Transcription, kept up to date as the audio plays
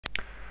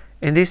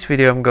In this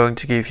video, I'm going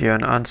to give you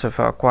an answer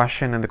for a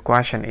question, and the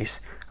question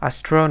is: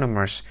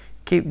 astronomers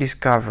keep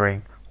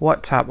discovering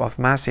what type of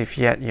massive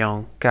yet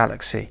young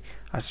galaxy?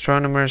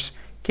 Astronomers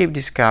keep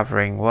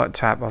discovering what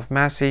type of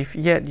massive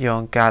yet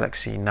young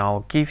galaxy? Now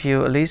I'll give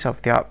you a list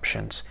of the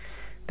options.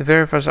 The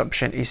very first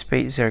option is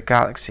Spitzer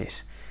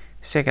galaxies.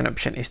 The second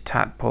option is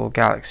tadpole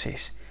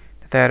galaxies.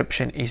 The third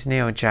option is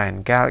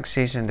neo-giant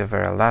galaxies, and the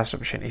very last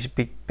option is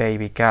big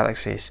baby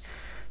galaxies.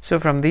 So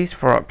from these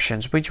four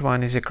options, which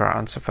one is the correct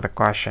answer for the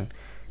question?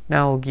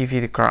 Now I'll give you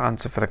the correct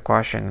answer for the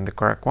question, and the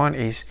correct one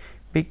is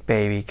big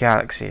baby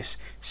galaxies.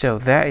 So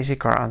that is the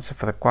correct answer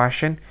for the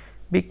question,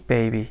 big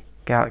baby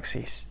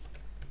galaxies.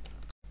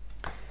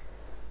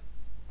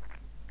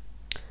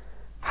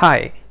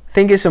 Hi,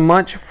 thank you so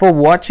much for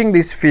watching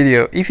this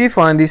video. If you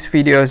find this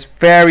video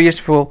very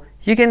useful,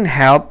 you can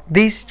help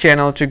this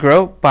channel to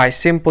grow by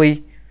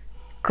simply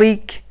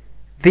click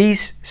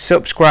this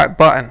subscribe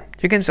button.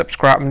 You can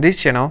subscribe on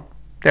this channel.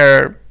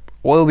 There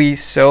will be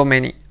so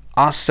many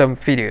awesome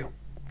videos.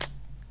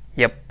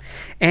 Yep.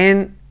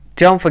 And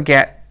don't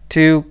forget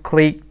to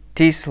click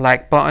this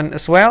like button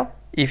as well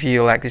if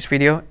you like this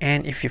video,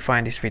 and if you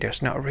find this video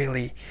is not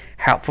really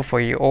helpful for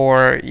you,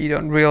 or you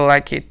don't really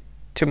like it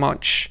too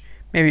much,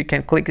 maybe you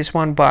can click this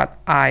one, but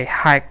I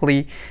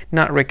highly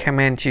not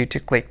recommend you to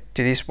click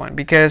to this one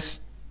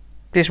because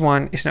this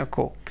one is not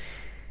cool.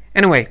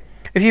 Anyway,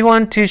 if you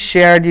want to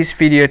share this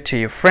video to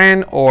your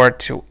friend or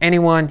to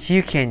anyone,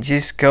 you can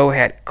just go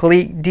ahead,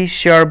 click this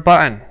share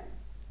button.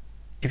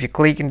 If you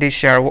click in this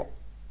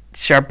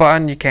share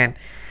button, you can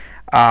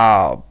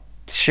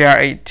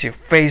share it to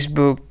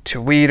Facebook,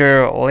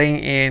 Twitter,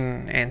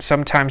 LinkedIn, and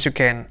sometimes you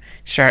can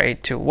share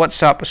it to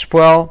WhatsApp as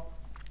well.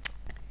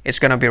 It's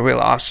gonna be real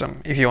awesome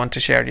if you want to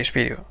share this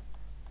video.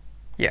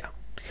 Yeah,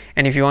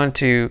 and if you want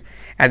to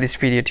add this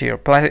video to your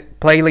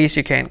playlist,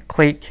 you can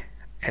click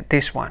at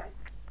this one.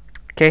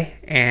 Okay,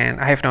 and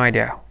I have no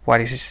idea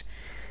what is this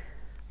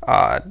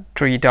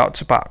three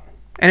dots about.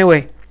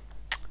 Anyway,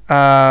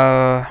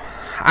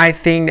 I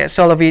think that's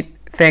all of it.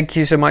 Thank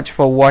you so much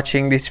for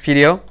watching this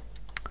video.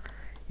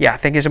 Yeah,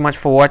 thank you so much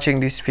for watching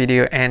this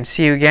video, and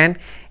see you again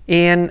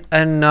in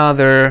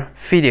another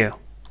video.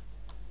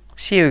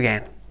 See you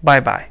again. Bye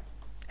bye.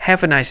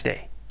 Have a nice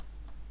day.